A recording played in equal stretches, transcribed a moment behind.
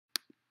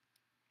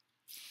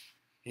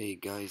Hey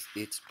guys,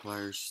 it's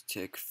Pliers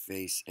Tech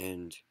Face,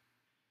 and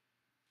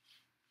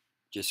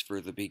just for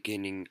the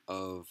beginning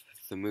of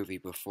the movie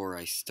before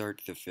I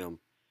start the film,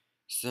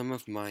 some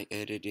of my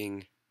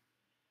editing,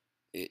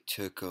 it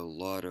took a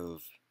lot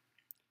of,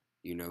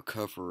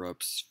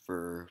 cover-ups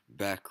for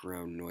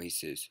background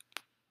noises.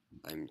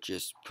 I'm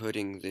just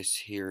putting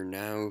this here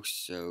now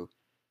so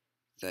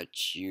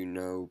that you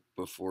know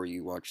before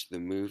you watch the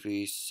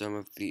movie. Some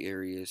of the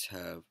areas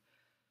have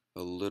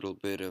a little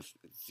bit of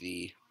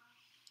the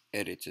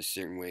edits a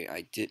certain way.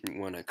 I didn't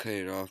want to cut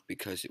it off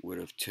because it would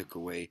have took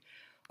away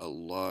a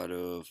lot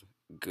of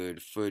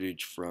good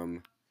footage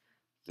from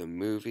the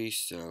movie,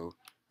 so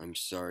I'm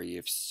sorry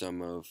if some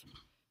of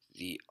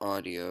the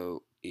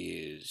audio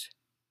is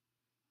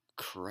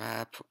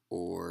crap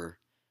or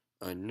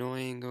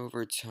annoying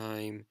over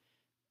time.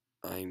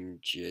 I'm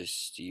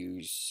just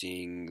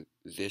using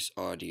this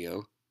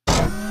audio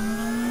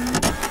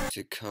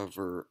to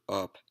cover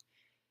up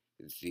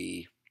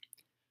the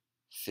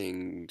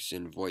things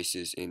and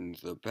voices in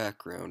the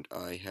background.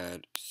 I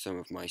had some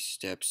of my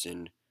steps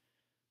and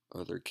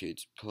other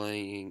kids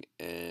playing,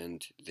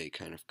 and they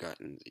kind of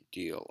gotten the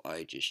deal.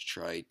 I just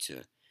tried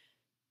to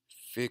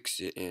fix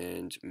it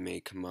and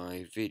make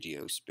my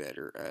videos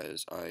better,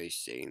 as I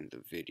say in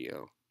the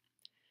video.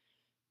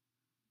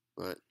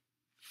 But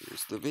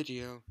here's the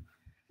video.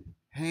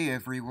 Hey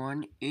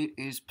everyone, it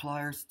is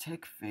Pliers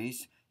Tech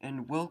Face,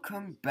 and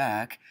welcome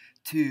back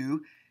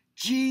to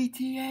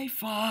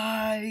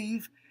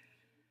G.T.A.5.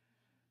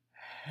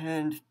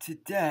 And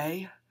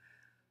today,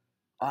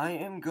 I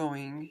am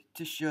going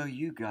to show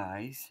you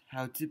guys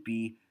how to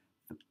be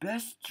the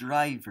best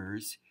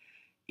drivers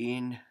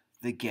in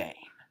the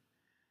game.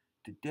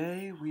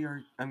 Today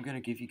I'm going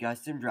to give you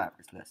guys some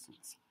driver's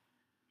lessons.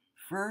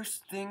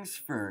 First things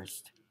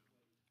first,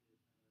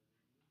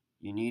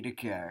 you need a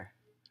car.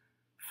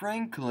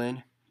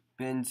 Franklin,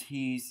 since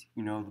he's,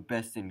 the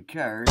best in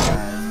cars,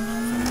 as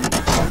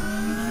some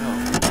of you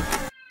know,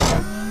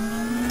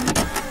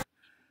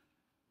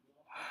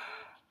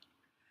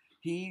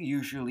 he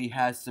usually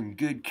has some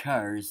good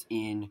cars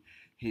in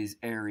his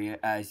area,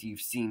 as you've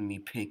seen me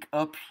pick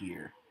up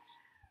here.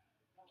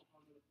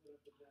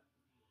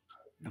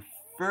 The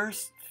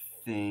first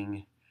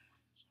thing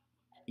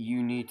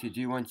you need to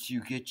do once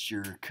you get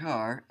your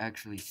car,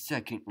 actually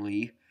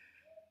secondly,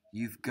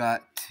 you've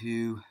got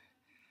to,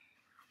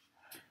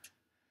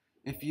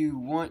 if you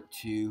want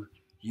to,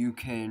 you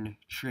can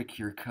trick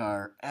your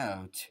car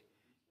out.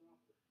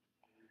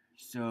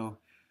 So,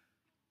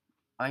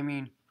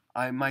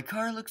 my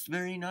car looks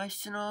very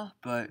nice and all,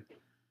 but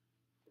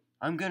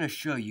I'm gonna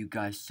show you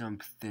guys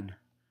something.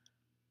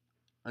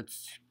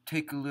 Let's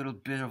take a little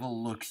bit of a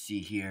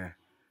look-see here.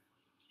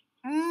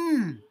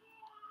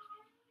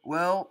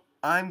 Well,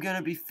 I'm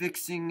gonna be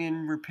fixing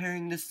and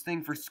repairing this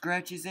thing for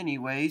scratches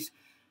anyways.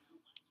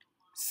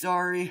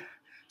 Sorry,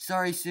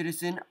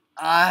 citizen.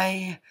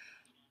 My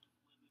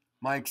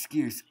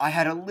excuse. I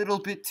had a little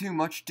bit too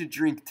much to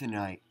drink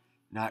tonight.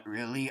 Not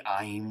really,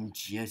 I'm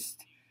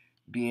just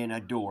being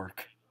a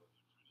dork.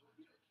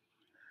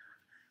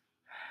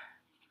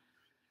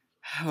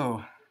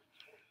 Oh,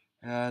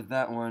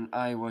 that one,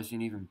 I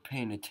wasn't even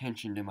paying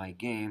attention to my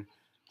game.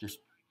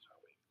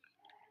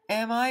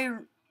 I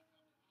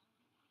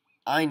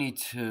need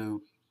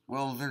to,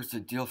 well, there's a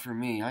deal for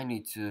me. I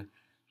need to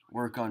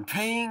work on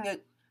paying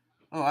it.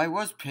 Oh, I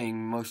was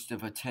paying most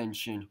of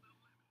attention.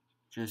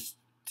 Just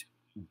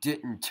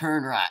didn't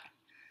turn right.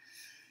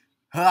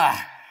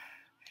 Ah,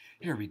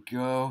 here we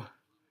go.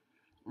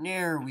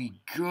 There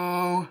we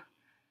go.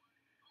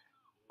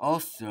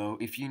 Also,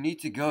 if you need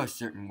to go a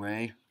certain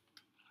way,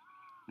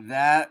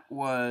 that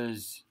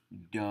was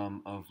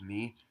dumb of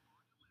me.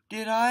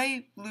 Did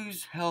I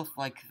lose health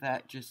like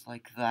that, just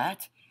like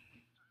that?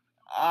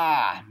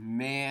 Ah,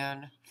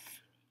 man.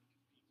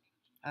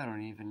 I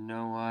don't even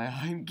know why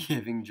I'm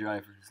giving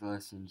driver's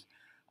lessons.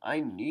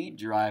 I need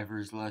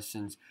driver's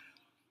lessons.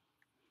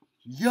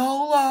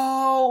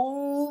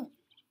 YOLO!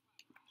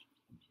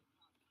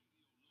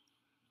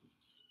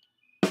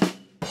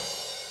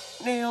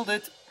 Nailed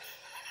it.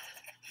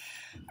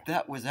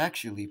 That was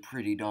actually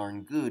pretty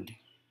darn good.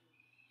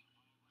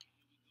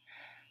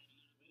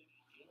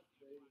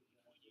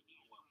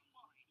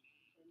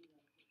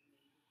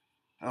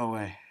 Oh,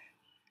 wait.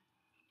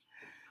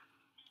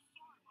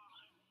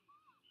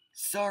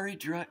 Sorry,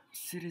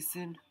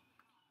 citizen.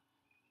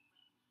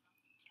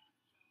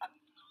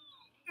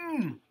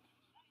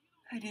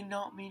 I did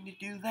not mean to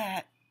do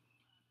that.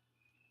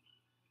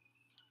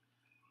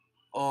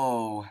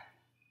 Oh.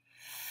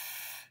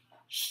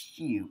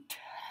 Shoot.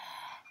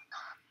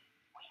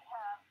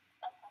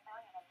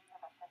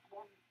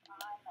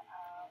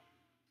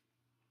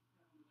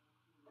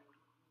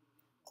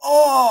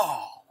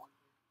 Oh!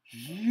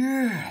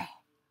 Yeah!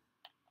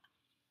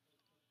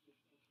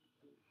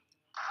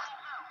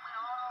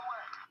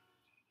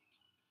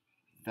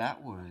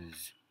 That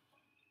was...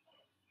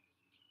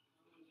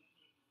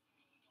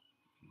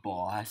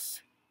 boss.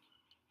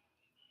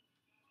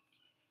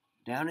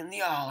 Down in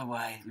the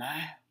alleyway,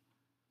 man.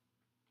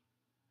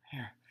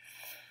 Here.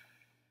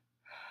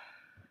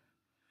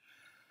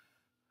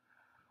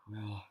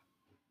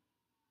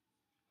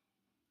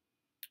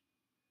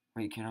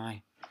 Wait, can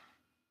I?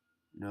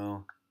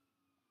 No.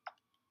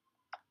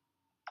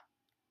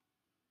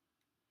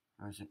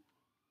 Or is it?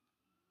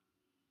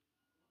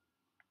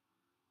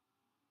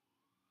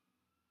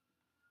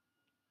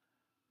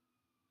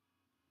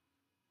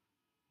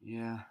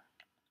 Yeah.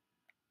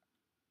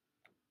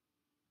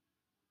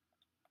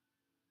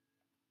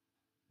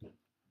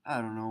 I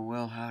don't know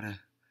well how to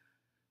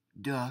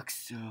duck,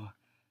 so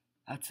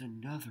that's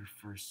another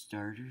for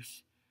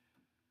starters.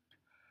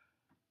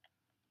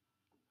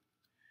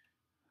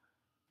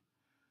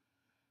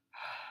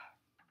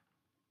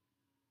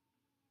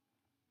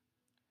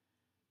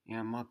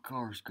 Yeah, my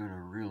car's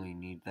gonna really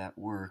need that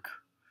work.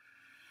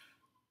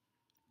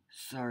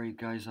 Sorry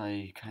guys,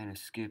 I kinda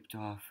skipped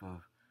off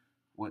of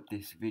what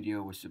this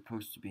video was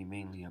supposed to be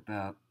mainly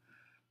about.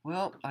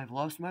 Well, I've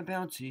lost my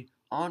bounty.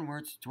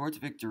 Onwards towards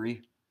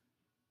victory.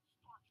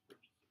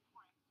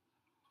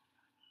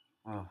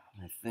 Oh,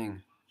 my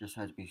thing just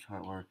had to be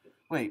hardwired.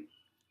 Wait,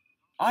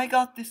 I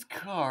got this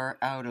car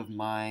out of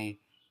my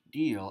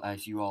deal,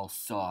 as you all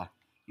saw.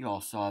 You all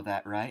saw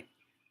that, right?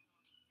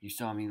 You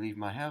saw me leave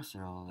my house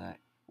and all of that.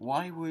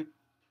 Why would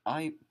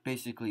I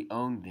basically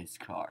own this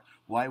car?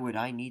 Why would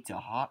I need to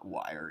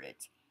hotwire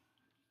it?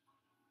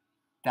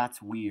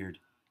 That's weird.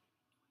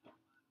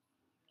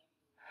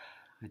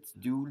 Let's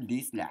do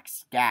this like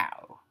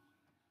style.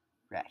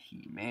 Right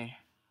here, man.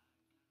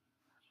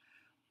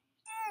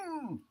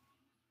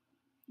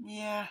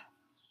 Yeah.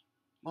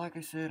 Like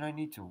I said, I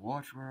need to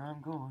watch where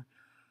I'm going.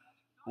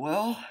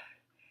 Well,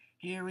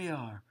 here we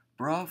are.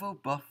 Bravo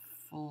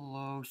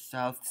Buffalo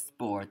South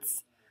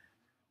Sports.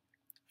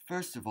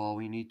 First of all,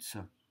 we need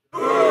to...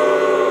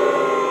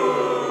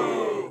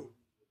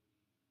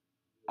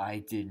 I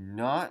did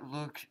not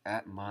look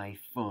at my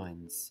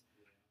funds.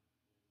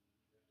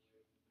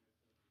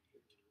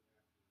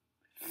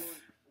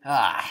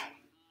 Ah.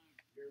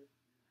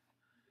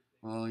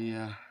 Well,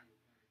 yeah.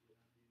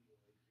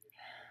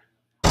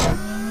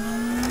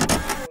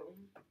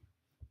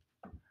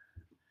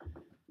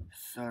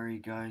 Sorry,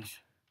 guys.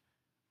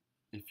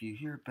 If you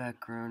hear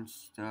background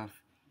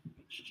stuff,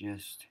 it's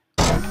just...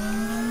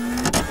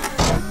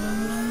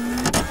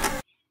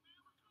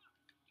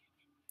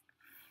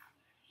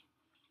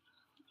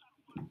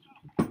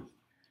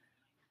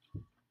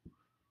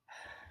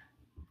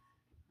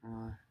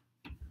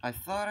 I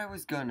thought I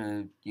was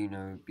gonna,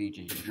 be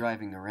just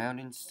driving around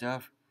and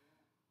stuff.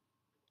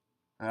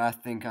 But I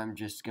think I'm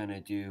just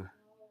gonna do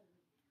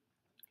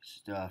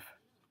stuff.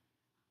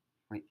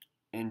 Wait,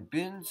 in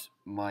Bins,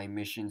 my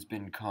mission's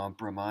been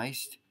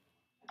compromised.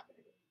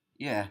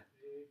 Yeah.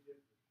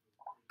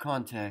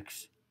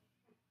 Context.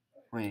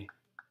 Wait.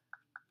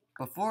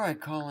 Before I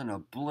call in a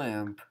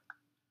blimp,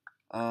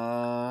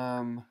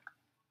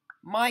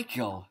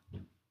 Michael.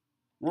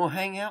 Want to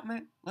hang out,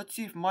 man? Let's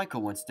see if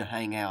Michael wants to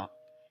hang out.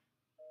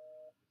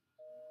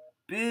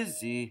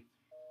 Busy?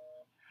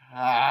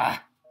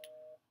 Ah.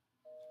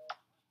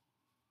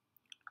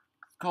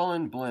 Call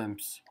in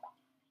blimps.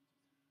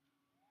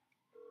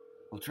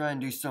 We'll try and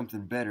do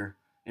something better.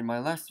 In my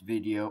last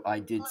video, I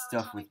did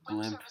stuff with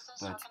blimp,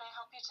 but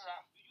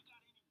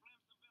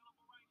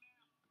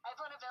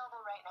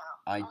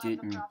I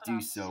didn't do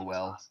so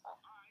well,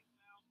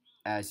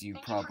 as you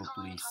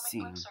probably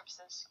seen.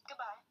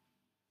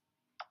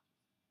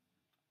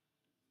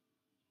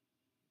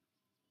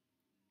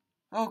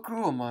 Oh,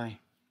 cool, my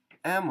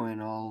ammo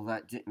and all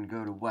that didn't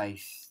go to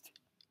waste.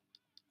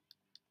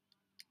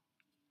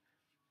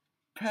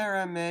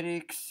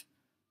 Paramedics,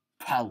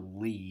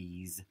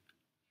 please.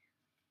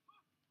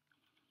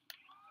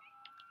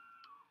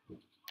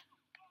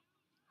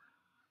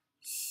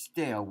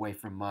 Stay away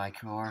from my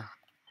car.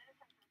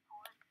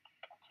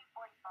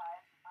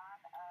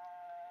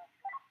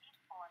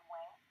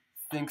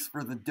 Thanks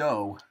for the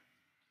dough.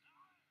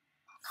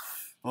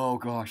 Oh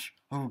gosh,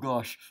 oh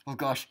gosh, oh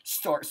gosh.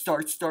 Start,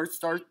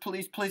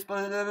 please, please,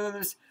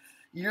 please.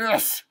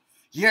 Yes!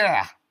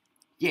 Yeah!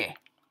 Yeah!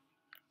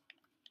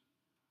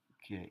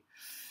 Okay.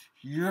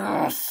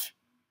 Yes!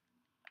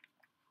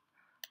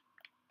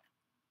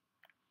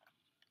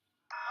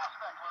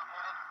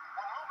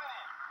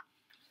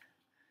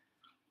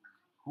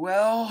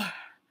 Well,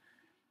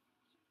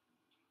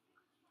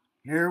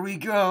 here we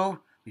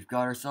go. We've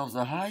got ourselves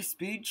a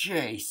high-speed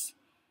chase.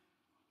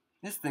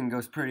 This thing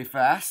goes pretty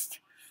fast.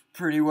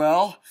 Pretty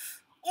well.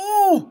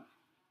 Ooh!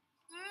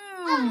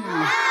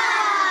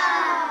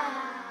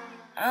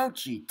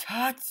 Ouchie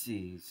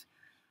totsies.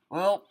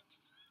 Well,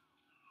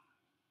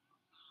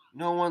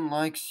 no one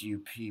likes you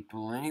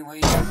people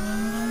anyway.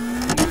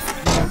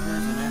 Newspapers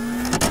and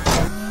everything.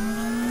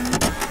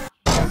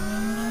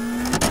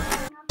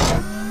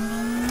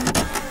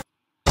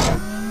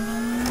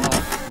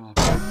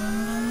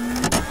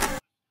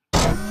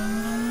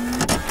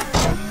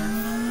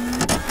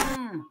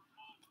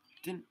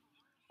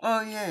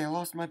 Oh yeah, I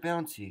lost my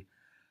bounty.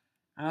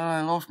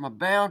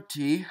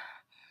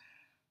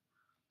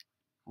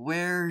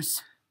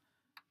 Where's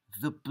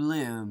the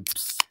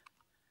blimps?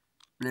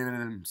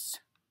 Blimps.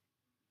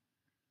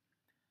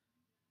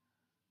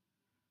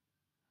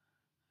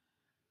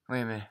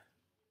 Wait a minute.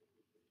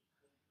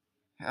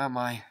 Am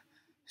I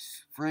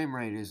frame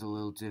rate is a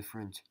little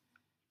different.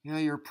 Yeah,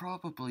 you're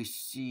probably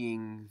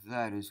seeing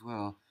that as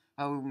well.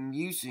 I'm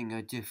using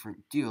a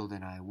different deal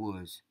than I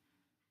was.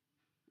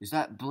 Is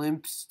that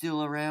blimp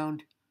still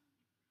around?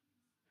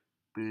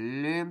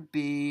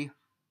 Blimpy.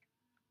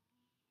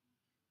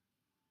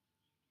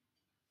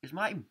 Is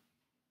my...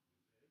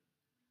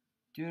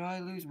 Did I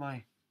lose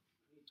my...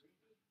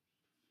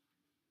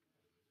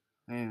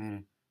 Wait a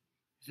minute.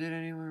 Is it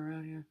anywhere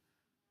around here?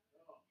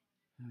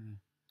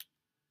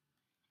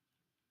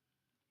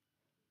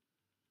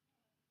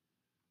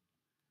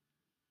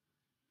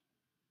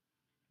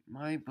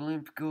 My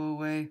blimp go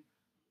away?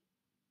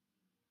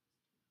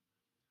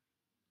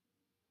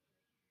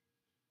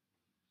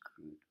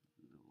 Good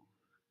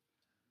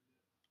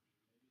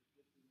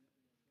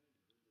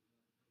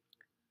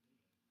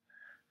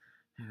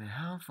Lord.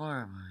 How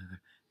far am I?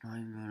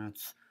 9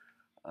 minutes.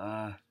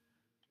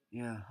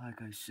 Yeah,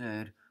 like I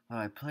said, when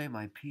I play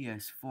my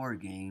PS4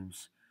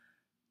 games,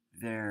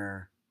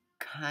 they're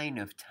kind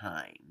of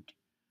timed.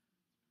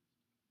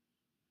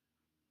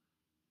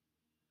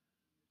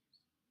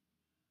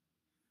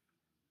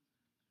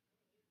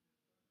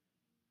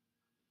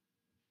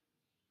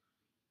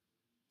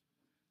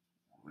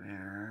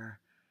 Where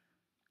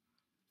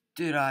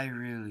did I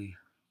really?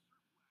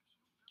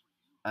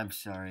 I'm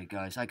sorry,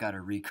 guys. I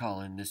gotta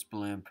recall in this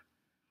blimp.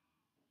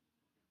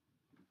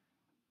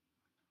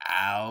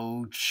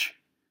 Ouch.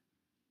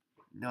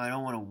 No, I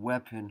don't want a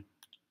weapon.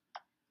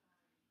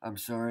 I'm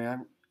sorry.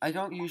 I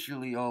don't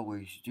usually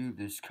always do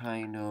this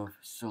kind of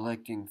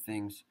selecting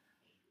things.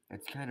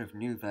 It's kind of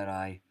new that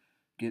I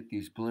get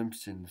these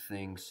blimps and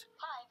things.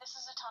 Hi, this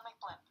is Atomic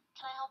Blimp.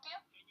 Can I help you?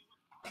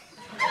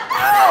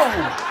 Ow!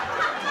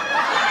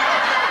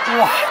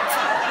 What?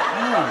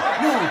 No,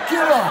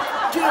 get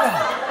up! Get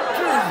up!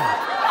 Get up!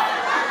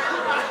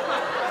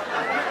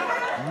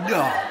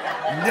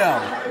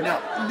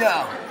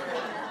 No!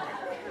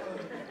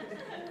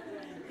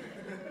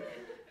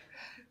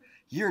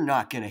 You're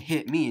not gonna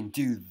hit me and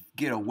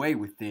get away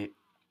with it.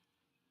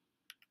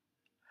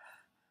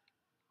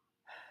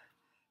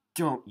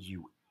 Don't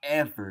you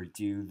ever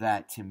do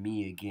that to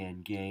me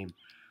again, game.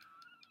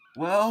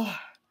 Well,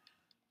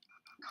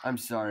 I'm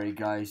sorry,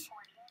 guys.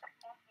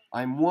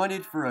 I'm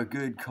wanted for a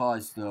good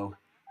cause, though.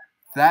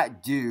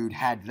 That dude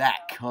had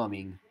that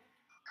coming.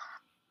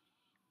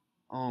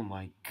 Oh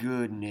my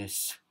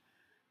goodness.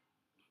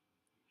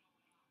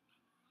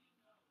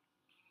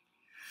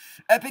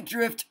 Epic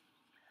drift!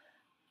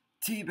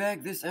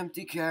 Teabag this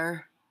empty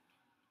car.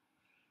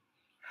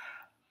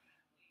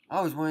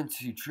 I was wanting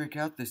to trick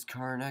out this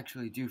car and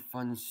actually do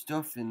fun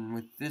stuff, and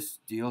with this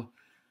deal,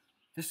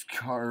 this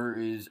car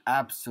is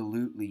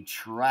absolutely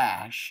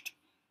trashed.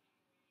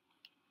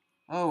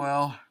 Oh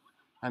well,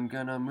 I'm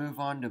gonna move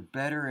on to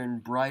better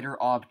and brighter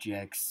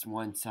objects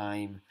once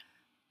I'm...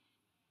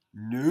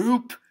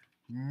 Nope!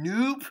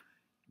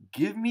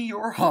 Give me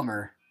your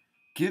Hummer.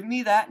 Give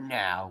me that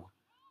now.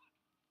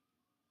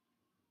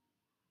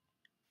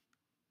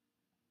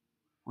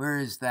 Where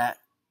is that?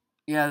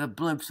 Yeah, the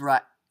blimp's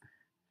right.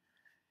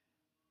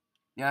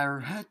 Yeah, I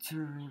had to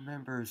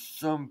remember at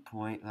some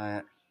point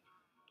that...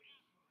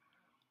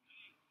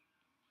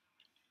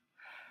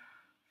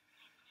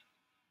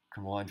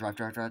 Come on,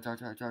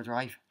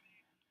 drive.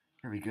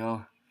 Here we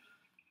go.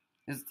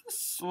 Is this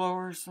slow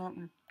or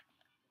something?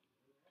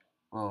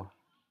 Whoa.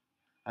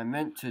 I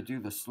meant to do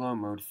the slow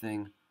mode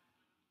thing.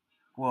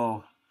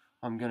 Whoa.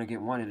 I'm gonna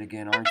get wanted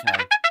again, aren't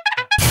I?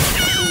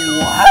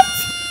 What?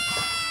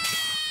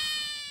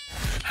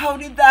 How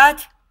did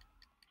that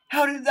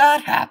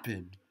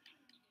happen?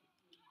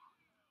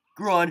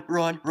 Run,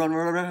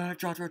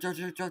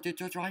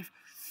 drive.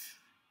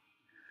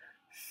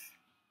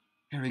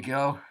 Here we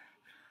go.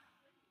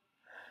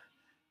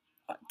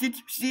 Did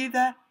you see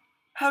that?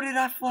 How did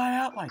I fly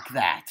out like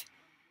that?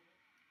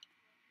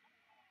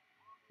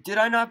 Did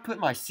I not put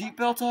my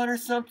seatbelt on or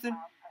something?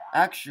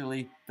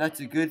 Actually,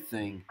 that's a good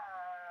thing.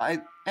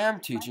 I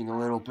am teaching a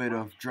little bit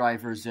of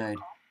driver's ed.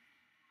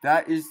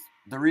 That is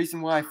the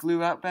reason why I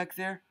flew out back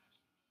there.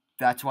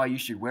 That's why you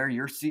should wear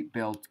your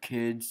seatbelt,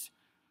 kids.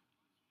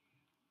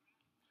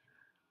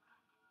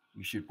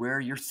 You should wear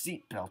your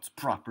seatbelts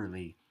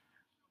properly.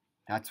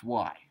 That's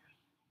why.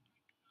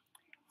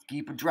 Let's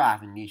keep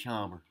driving this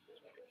Hummer.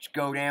 Let's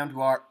go down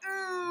to our...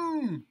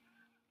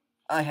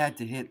 I had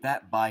to hit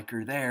that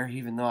biker there,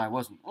 even though I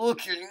wasn't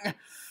looking.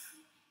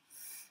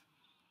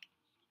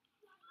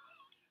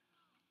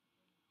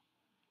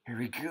 Here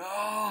we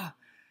go.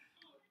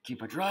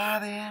 Keep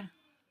driving.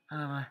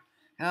 Yeah,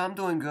 I'm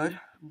doing good.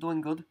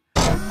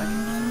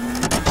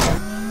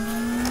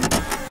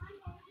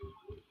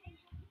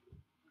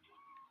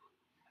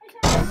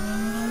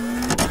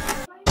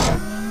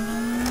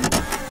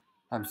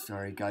 I'm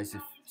sorry, guys,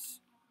 if...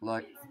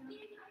 Like...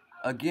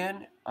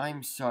 Again,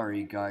 I'm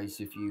sorry, guys,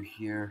 if you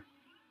hear...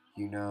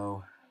 You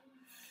know...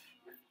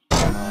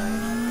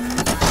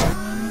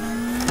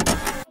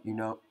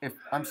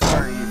 I'm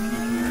sorry if you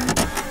hear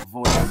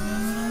voices.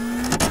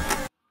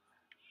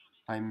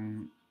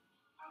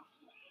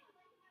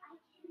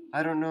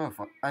 I don't know if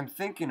I'm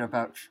thinking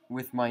about,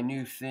 with my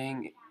new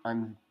thing,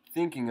 I'm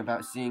thinking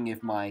about seeing if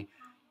I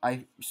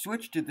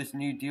switched to this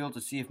new deal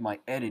to see if my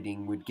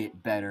editing would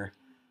get better.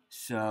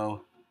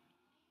 So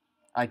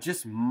I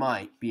just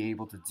might be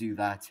able to do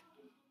that.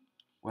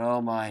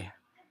 Well, my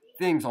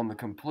thing's on the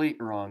complete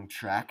wrong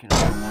track, and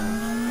I don't want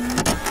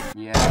to...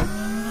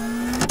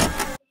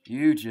 Yeah.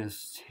 You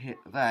just hit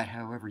that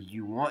however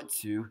you want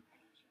to.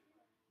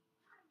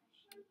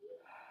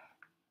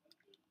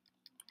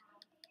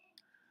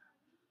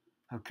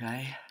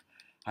 Okay.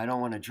 I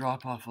don't want to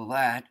drop off of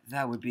that.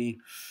 That would be...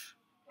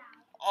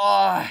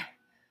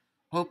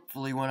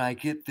 Hopefully when I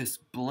get this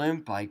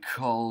blimp I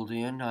called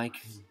in, I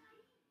can...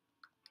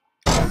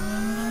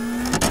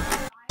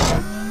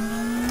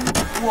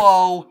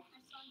 Whoa!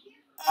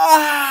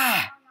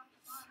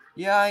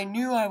 Yeah, I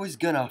knew I was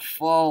gonna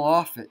fall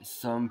off at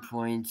some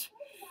point.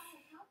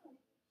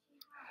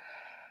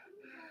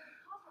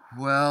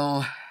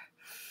 Well,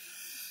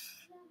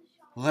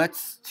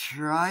 let's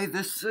try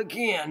this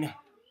again.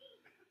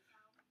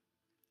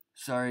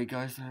 Sorry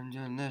guys, I'm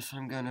doing this.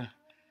 I'm gonna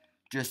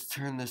just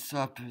turn this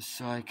up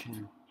so I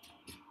can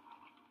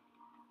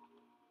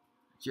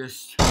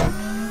just...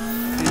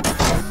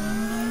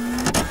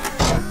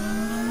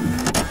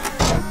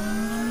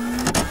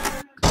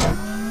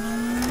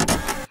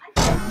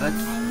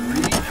 Let's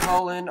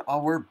recall in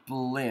our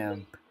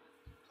blimp.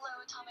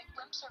 Hello, Atomic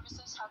Blimp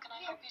Services. How can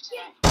I help you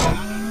today?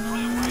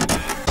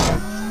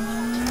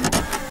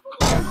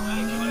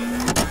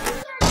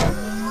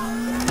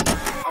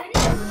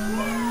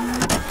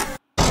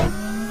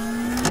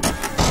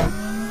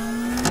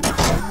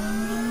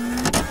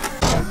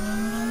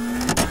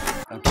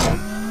 Okay.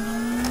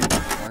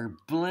 Our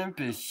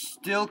blimp is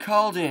still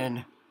called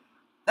in.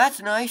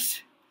 That's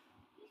nice.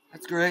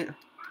 That's great.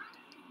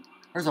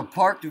 There's a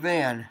parked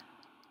van.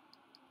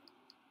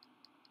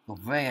 The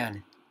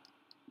van.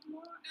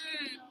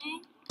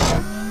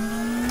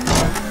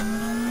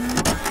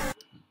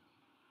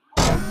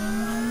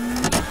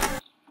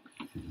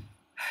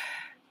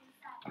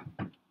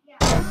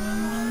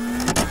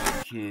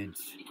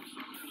 Kids.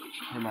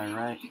 Am I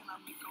right?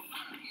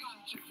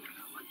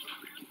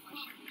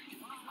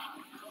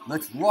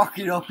 Let's rock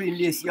it up in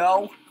this,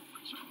 yo.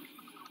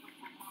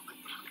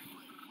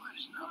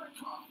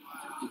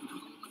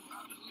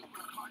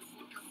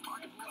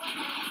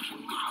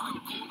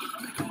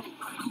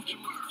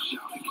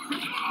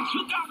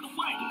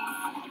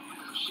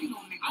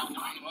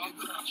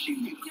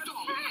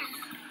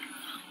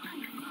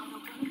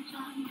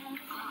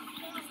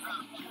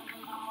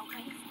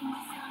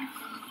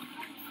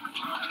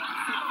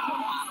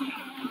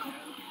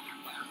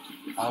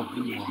 I'll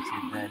be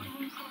wanted then.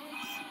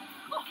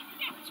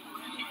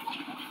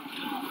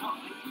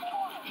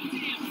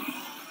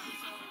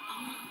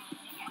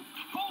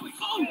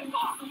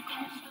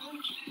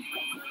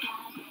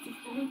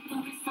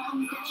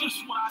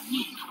 Just what I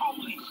need.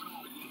 Holy.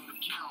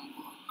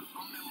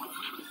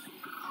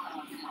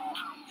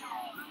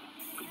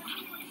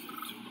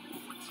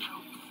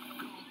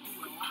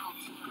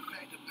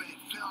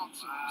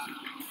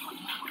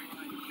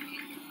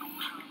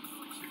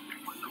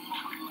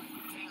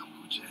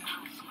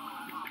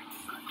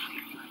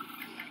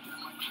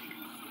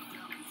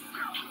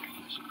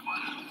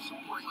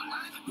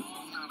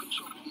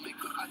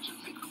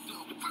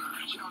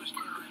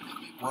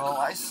 Well,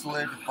 I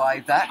slid by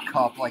that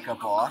cop like a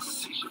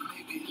boss.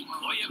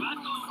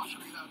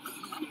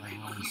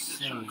 I was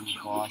saying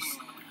boss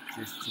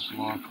just to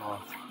block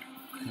off,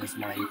 because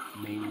my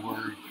main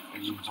word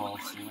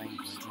involves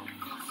language,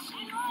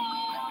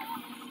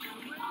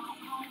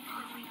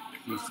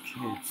 and these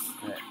kids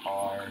that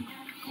are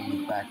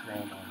in the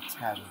background are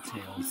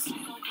tattletales.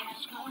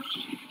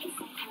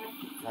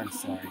 I'm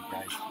sorry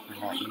guys for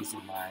not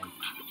using my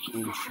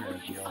intro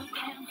deal.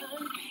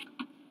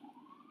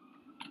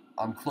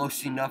 I'm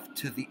close enough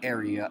to the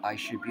area, I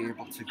should be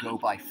able to go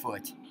by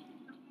foot.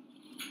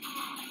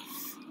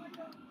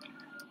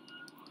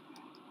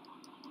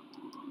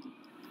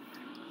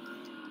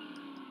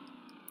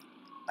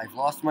 I've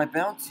lost my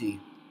bounty.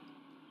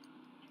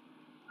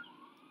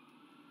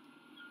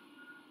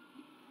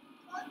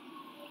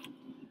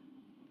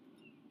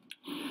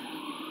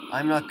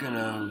 I'm not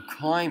gonna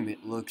climb,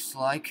 it looks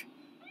like.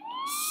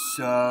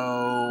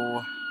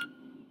 So...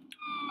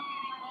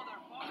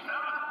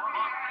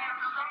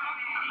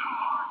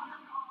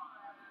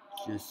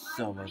 just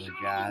some other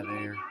guy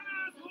there.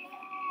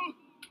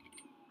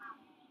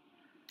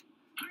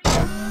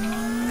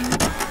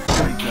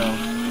 Here we go.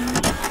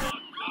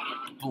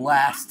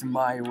 Blast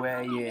my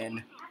way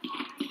in.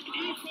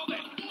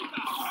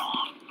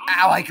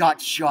 Ow, I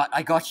got shot.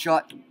 I got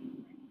shot.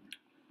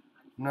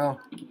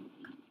 No.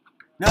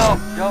 No,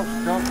 don't.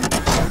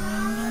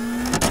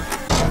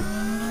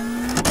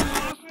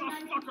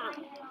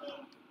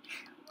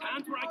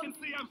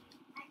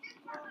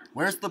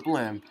 Where's the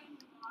blimp?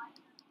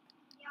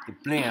 The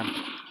blimp.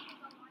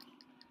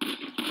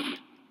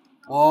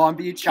 Whoa, I'm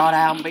being shot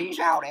at. I'm being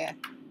shot at.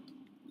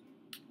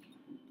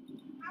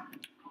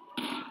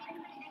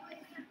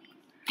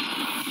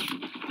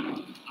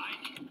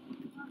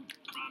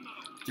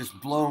 Just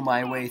blow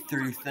my way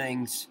through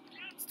things.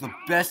 the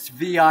best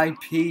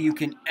VIP you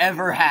can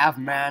ever have,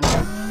 man.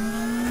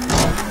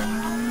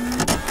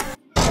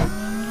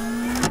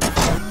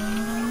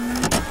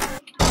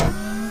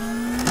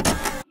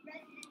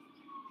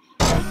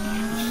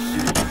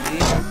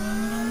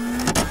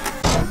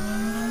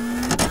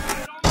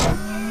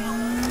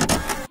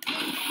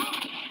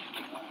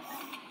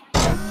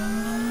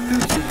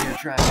 Who's in here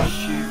trying to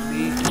shoot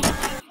me?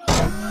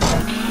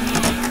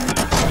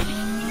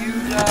 You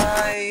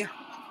die.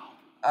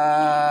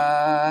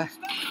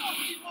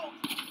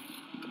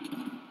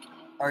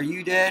 Are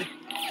you dead?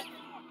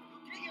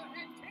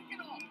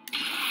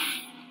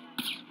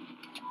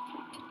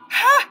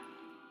 Ha!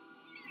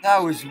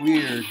 That was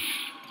weird.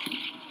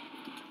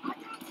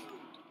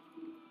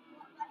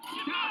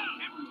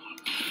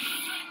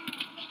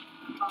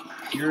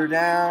 You're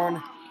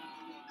down.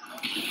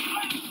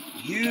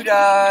 You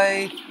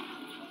die.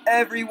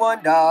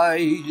 Everyone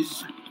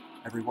dies.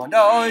 Everyone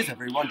dies.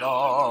 Everyone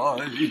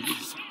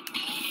dies.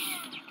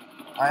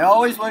 I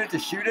always wanted to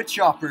shoot a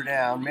chopper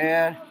down,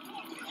 man.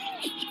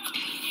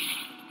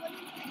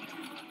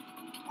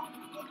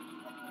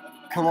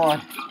 Come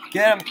on.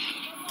 Get him.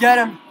 Get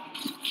him.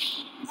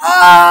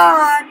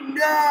 Ah,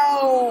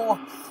 no.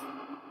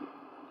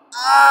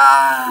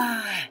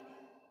 Ah.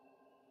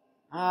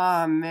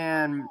 Ah,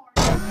 man.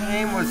 My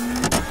name was...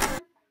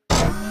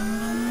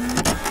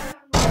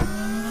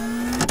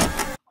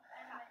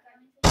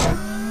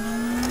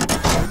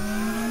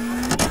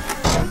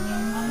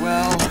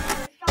 Well,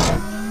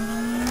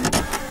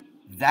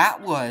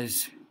 that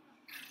was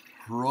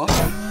rough.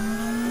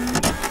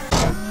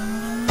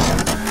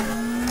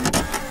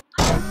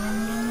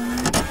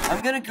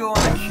 I'm gonna go on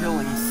a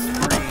killing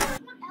spree.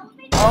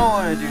 I don't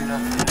want to do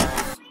nothing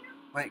else.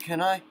 Wait,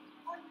 can I?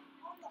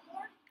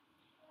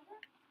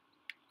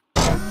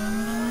 Can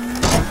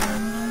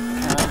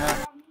I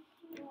not?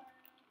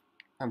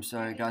 I'm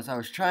sorry, guys. I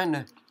was just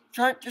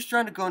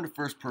trying to go into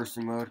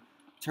first-person mode.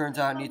 Turns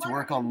out I need to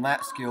work on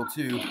that skill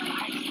too.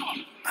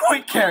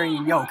 Quit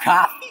carrying your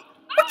coffee.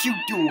 What you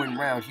doing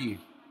around here?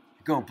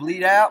 You gonna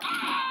bleed out?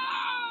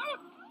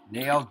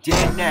 Nail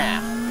dead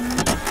now.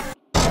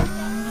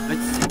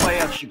 Let's see what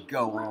else you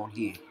go on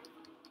here.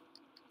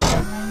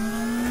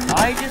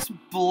 I just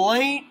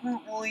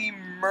blatantly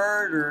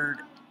murdered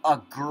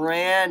a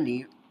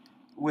granny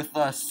with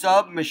a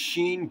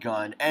submachine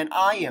gun, and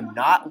I am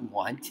not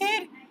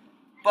wanted?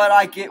 But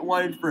I get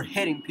wanted for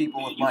hitting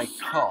people with my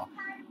car.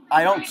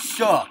 I don't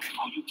suck.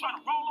 Oh, you trying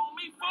to roll on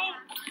me, fool?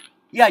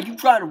 Yeah, you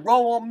trying to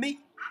roll on me?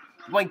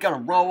 You ain't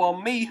gonna roll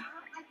on me.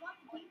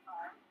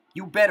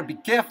 You better be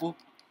careful.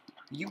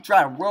 You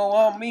try to roll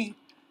on me,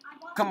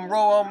 come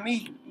roll on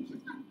me.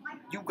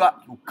 You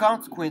got your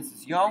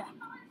consequences, yo.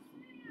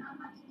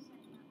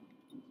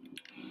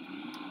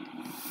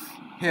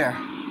 Here.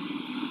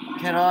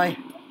 Can I?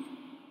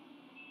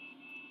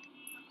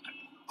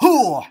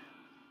 Hoo!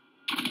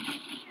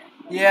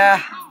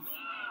 Yeah.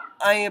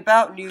 I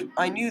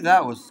knew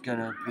that was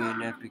gonna be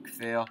an epic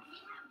fail.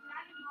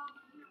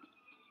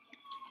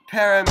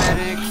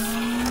 Paramedics.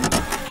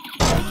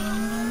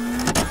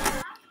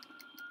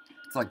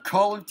 It's like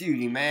Call of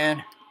Duty,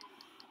 man.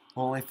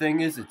 Only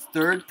thing is, it's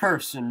third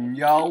person,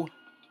 yo.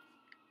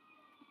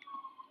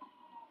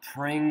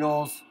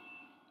 Pringles.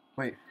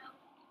 Wait,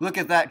 look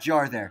at that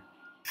jar there.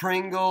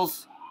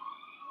 Pringles.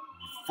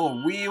 For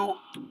wheel.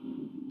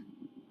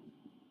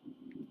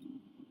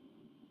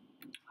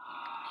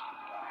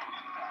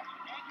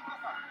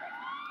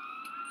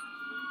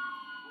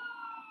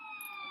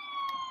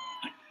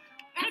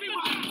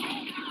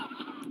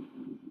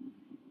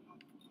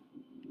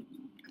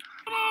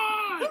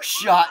 Who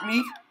shot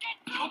me?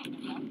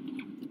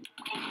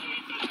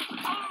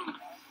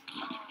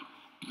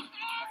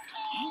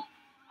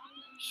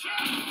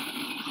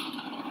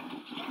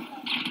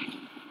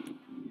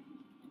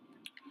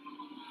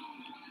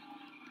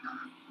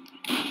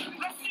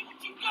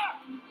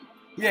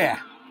 Yeah.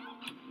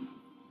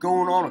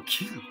 Going on a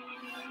kill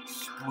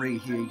spree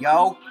here,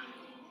 yo.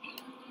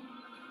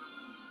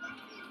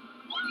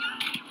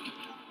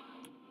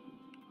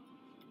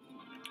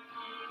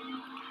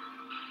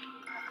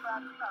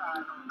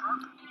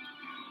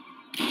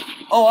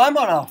 Oh, I'm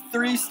on a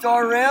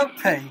 3-star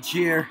rampage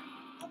here.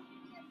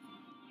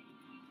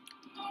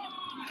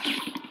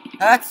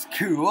 That's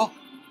cool.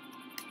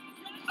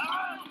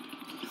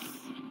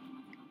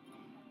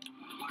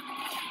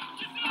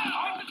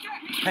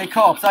 Hey,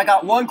 cops, I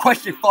got one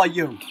question for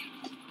you.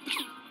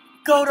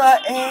 Go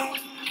to air.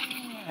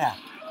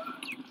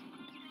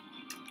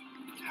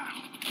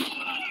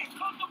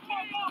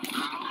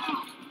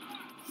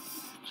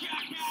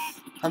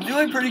 I'm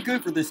doing pretty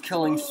good for this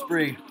killing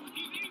spree.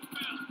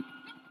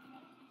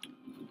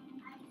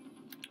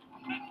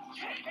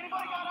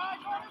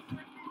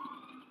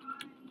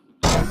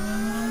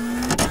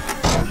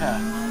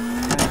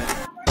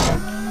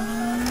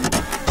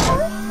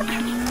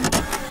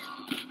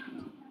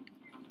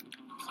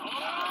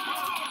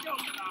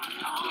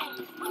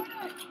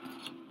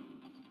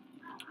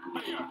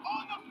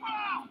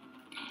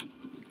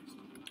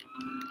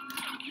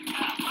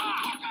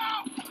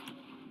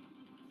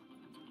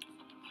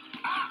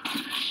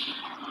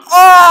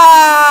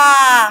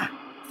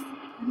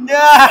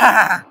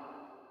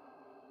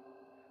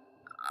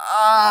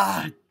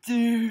 Ah,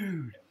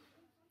 dude.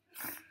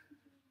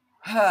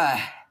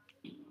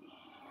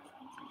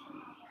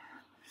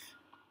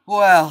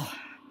 Well,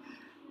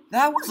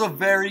 that was a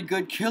very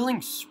good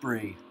killing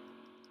spree.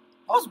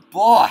 I was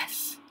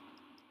boss.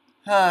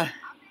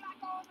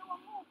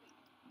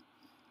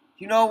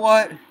 You know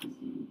what?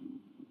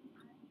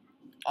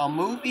 A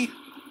movie?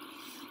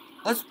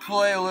 Let's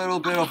play a little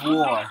bit of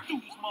war.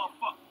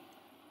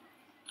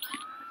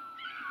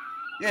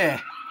 Yeah.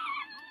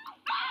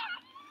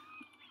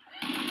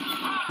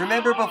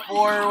 Remember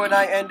before when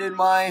I ended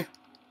my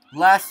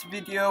last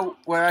video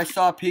where I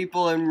saw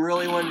people and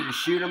really wanted to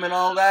shoot them and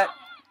all that?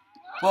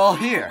 Well,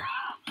 here.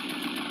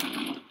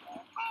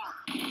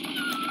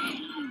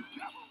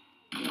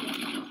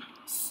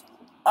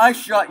 I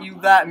shot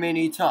you that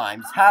many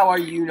times. How are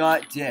you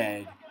not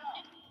dead?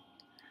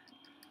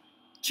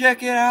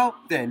 Check it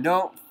out then.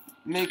 Don't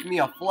make me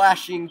a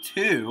flashing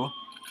 2.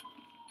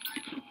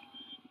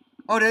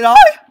 Oh, did I?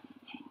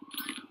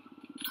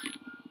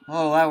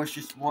 Oh, that was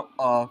just one,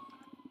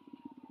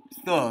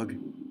 thug.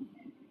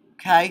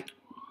 Okay.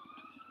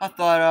 I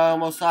thought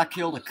almost I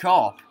killed a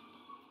cop.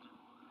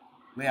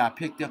 Yeah, I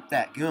picked up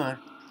that gun.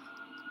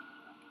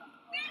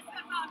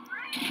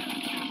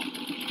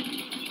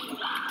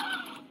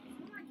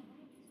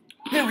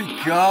 Here we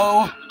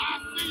go.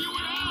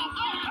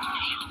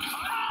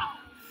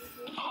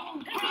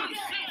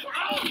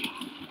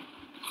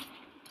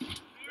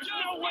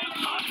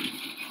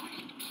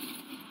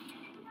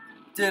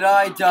 Did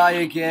I die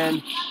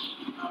again?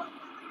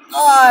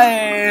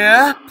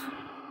 Yep.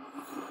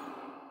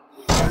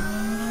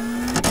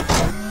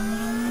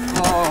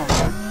 Oh.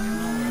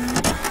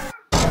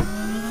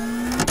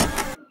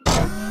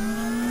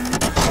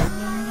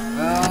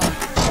 Well,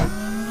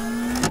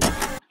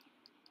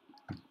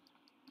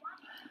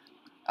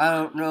 I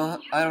don't know.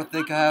 I don't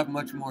think I have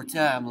much more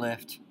time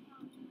left.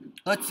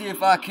 Let's see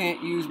if I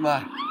can't use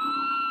my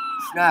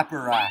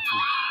sniper rifle.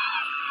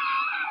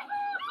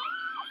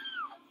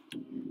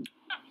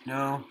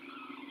 No.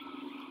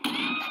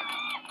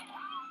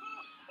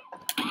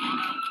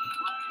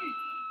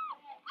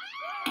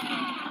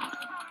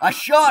 I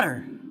shot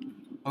her!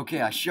 Okay,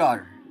 I shot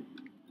her.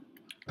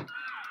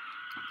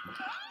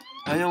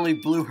 I only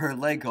blew her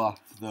leg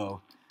off,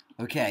 though.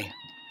 Okay.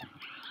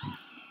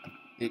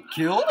 It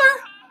killed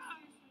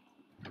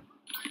her?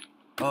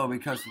 Oh,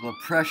 because of the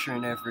pressure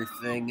and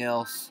everything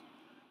else.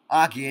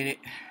 I get it.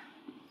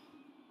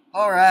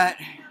 Alright.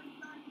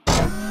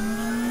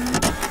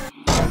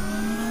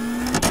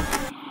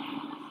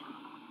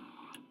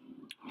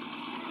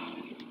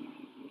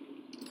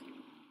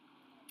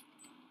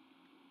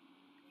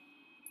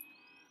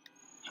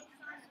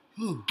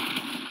 Whew.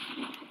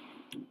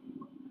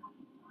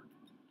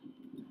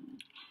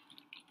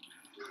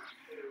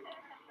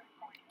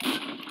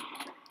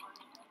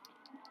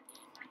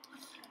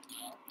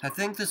 I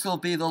think this will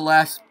be the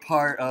last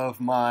part of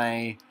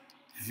my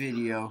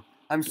video.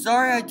 I'm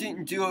sorry I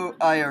didn't do what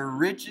I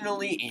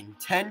originally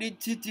intended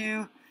to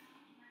do.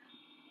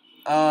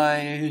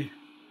 I'm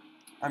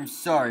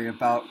sorry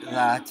about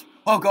that.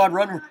 Oh god,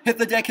 run! Hit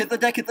the deck, hit the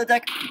deck, hit the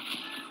deck!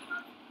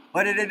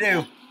 What did it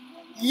do?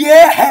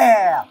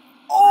 Yeah!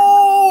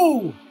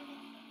 Oh!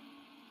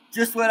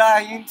 Just what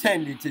I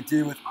intended to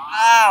do with...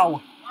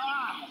 Ow!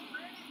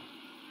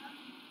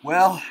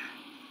 Well,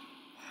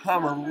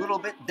 I'm a little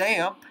bit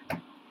damp.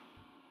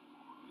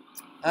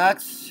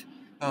 That's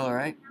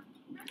alright.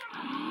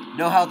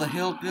 Know how the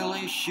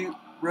hillbillies shoot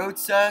road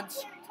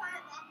signs?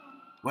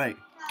 Wait.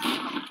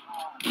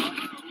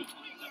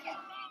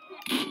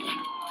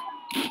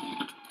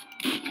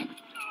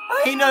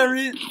 I ain't never...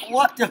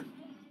 What the...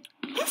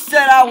 Who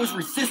said I was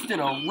resisting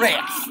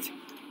arrest?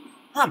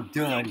 I'm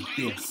done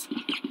with this.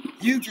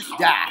 You just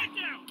die.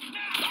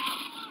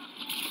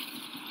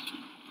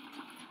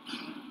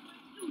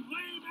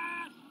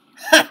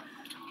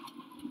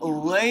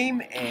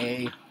 Lame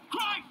A.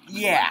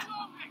 Yeah,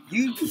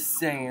 you just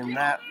saying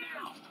that.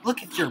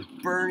 Look at your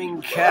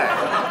burning cat.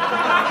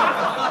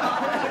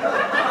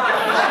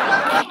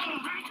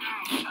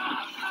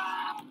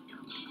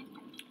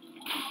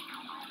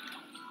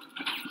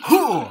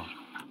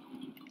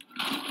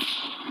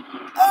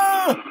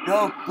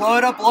 No, blow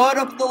it up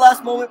at the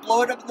last moment,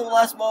 blow it up at the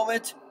last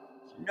moment.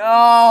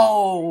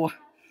 No.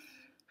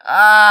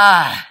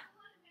 Ah.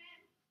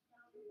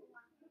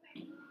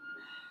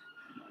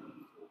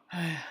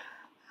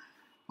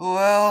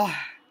 Well,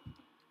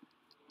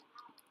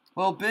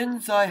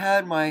 since I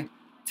had my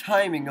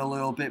timing a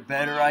little bit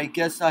better, I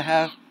guess I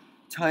have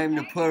time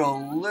to put a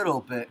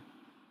little bit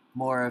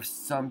more of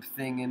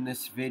something in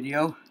this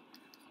video.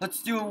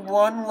 Let's do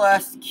one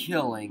last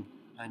killing.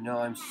 I know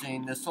I'm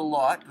saying this a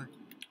lot, but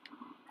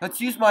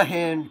let's use my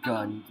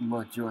handgun the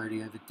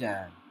majority of the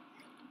time.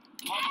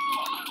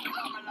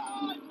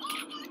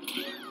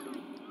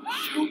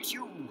 Shoot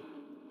you!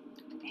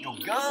 Your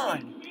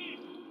gun!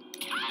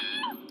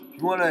 If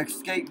you want to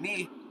escape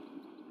me,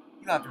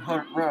 you have to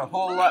run a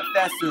whole lot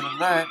faster than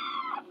that.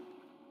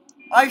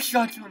 I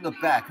shot you in the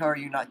back. How are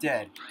you not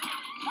dead?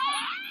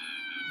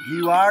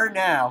 You are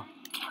now.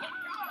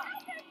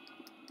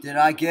 Did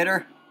I get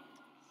her?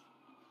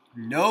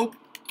 Nope.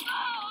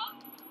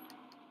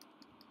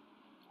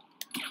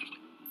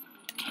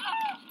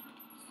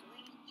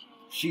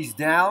 She's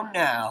down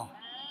now.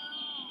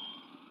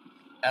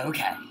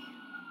 Okay.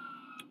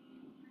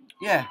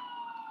 Yeah.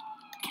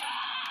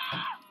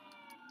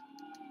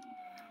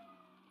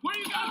 Where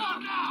you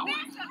going now?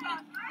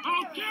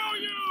 I'll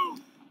kill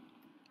you!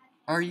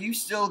 Are you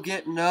still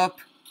getting up?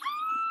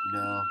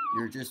 No,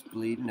 you're just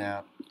bleeding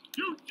out.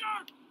 You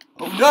jerk!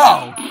 Oh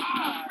no!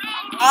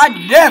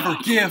 I never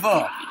give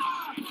up!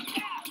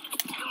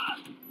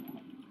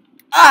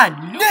 I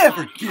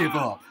never give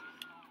up!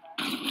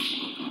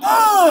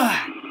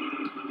 Ugh!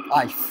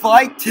 I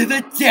fight to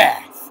the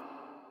death!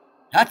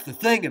 That's the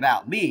thing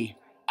about me.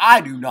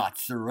 I do not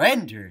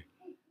surrender.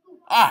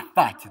 I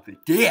fight to the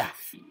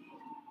death.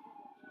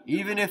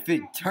 Even if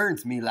it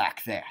turns me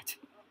like that.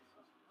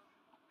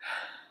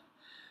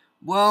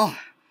 Well,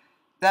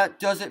 that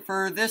does it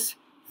for this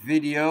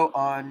video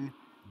on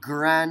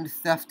Grand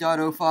Theft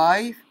Auto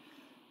 5.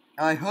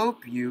 I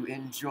hope you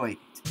enjoyed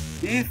it.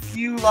 If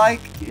you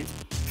liked it,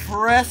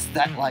 press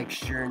that like,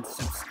 share, and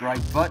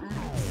subscribe button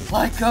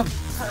like a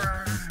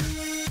bird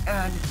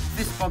and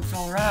fist bumps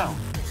all around.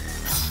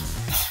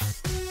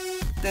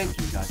 Thank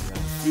you guys. I'll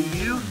see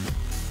you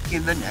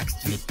in the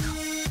next video.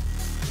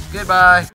 Goodbye.